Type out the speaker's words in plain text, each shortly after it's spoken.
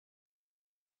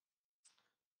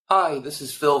Hi, this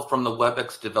is Phil from the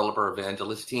Webex Developer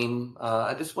Evangelist team.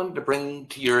 I just wanted to bring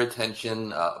to your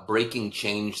attention a breaking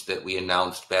change that we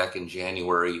announced back in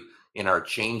January in our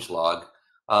change log.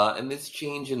 And this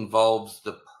change involves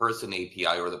the person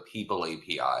API or the people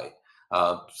API.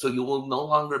 So you will no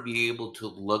longer be able to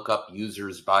look up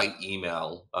users by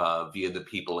email via the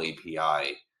people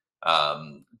API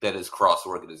that is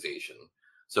cross-organization.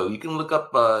 So you can look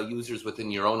up users within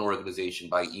your own organization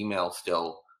by email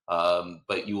still,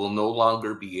 but you will no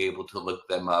longer be able to look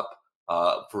them up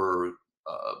for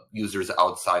users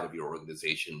outside of your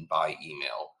organization by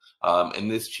email. And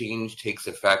this change takes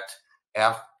effect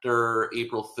after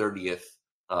April 30th,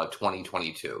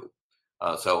 2022.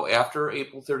 So after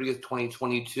April 30th,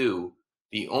 2022,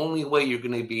 the only way you're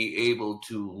going to be able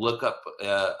to look up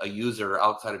a user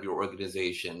outside of your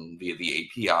organization via the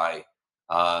API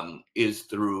is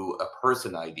through a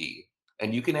person ID.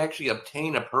 And you can actually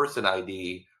obtain a person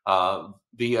ID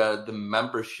via the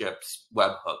memberships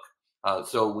webhook.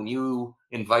 So when you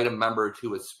invite a member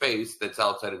to a space that's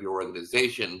outside of your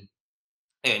organization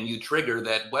and you trigger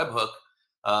that webhook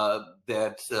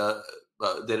that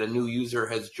a new user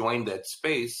has joined that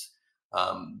space,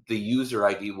 the user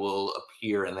ID will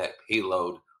appear in that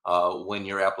payload when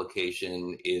your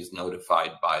application is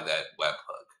notified by that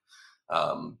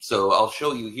webhook. So I'll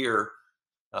show you here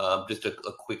just a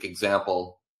quick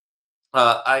example.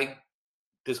 I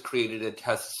just created a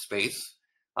test space,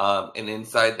 and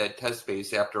inside that test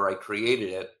space, after I created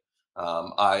it,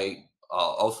 I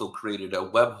also created a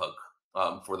webhook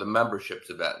for the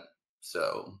memberships event.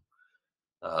 So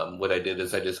what I did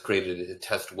is I just created a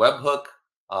test webhook.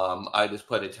 I just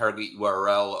put a target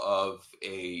URL of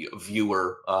a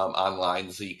viewer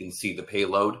online so you can see the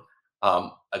payload.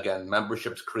 Again,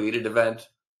 memberships created event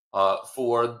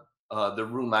for the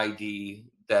room ID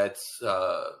that's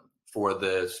for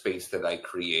the space that I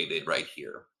created right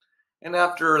here. And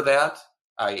after that,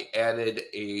 I added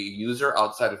a user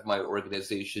outside of my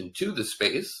organization to the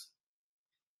space.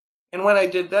 And when I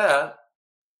did that,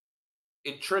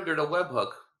 it triggered a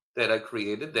webhook that I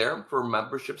created there for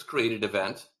memberships created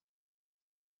event.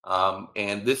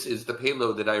 And this is the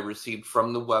payload that I received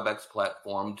from the Webex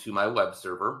platform to my web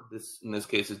server. This, in this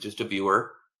case, is just a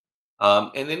viewer.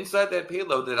 And inside that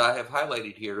payload that I have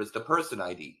highlighted here is the person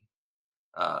ID.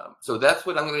 So that's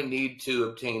what I'm going to need to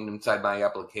obtain inside my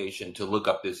application to look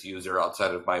up this user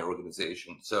outside of my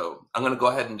organization. So I'm going to go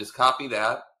ahead and just copy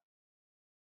that.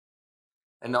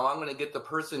 And now I'm going to get the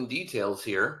person details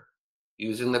here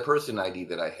using the person ID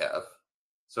that I have.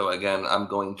 So again, I'm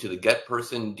going to the Get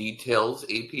Person Details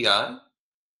API.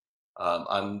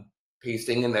 I'm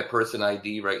pasting in that person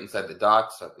ID right inside the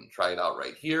doc, so I can try it out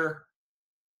right here.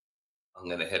 I'm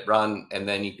going to hit run, and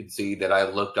then you can see that I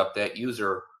looked up that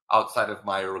user outside of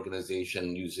my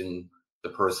organization using the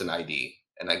person ID.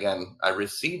 And again, I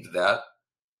received that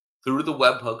through the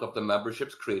webhook of the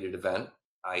memberships created event.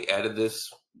 I added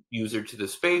this user to the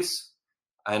space,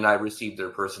 and I received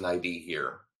their person ID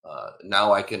here.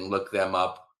 Now I can look them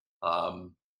up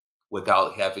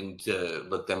without having to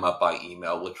look them up by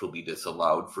email, which will be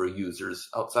disallowed for users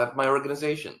outside of my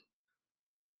organization.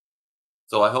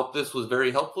 So I hope this was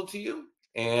very helpful to you.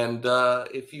 And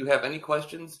if you have any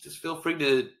questions, just feel free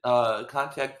to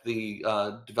contact the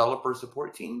developer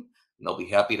support team, and they'll be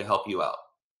happy to help you out.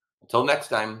 Until next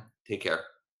time, take care.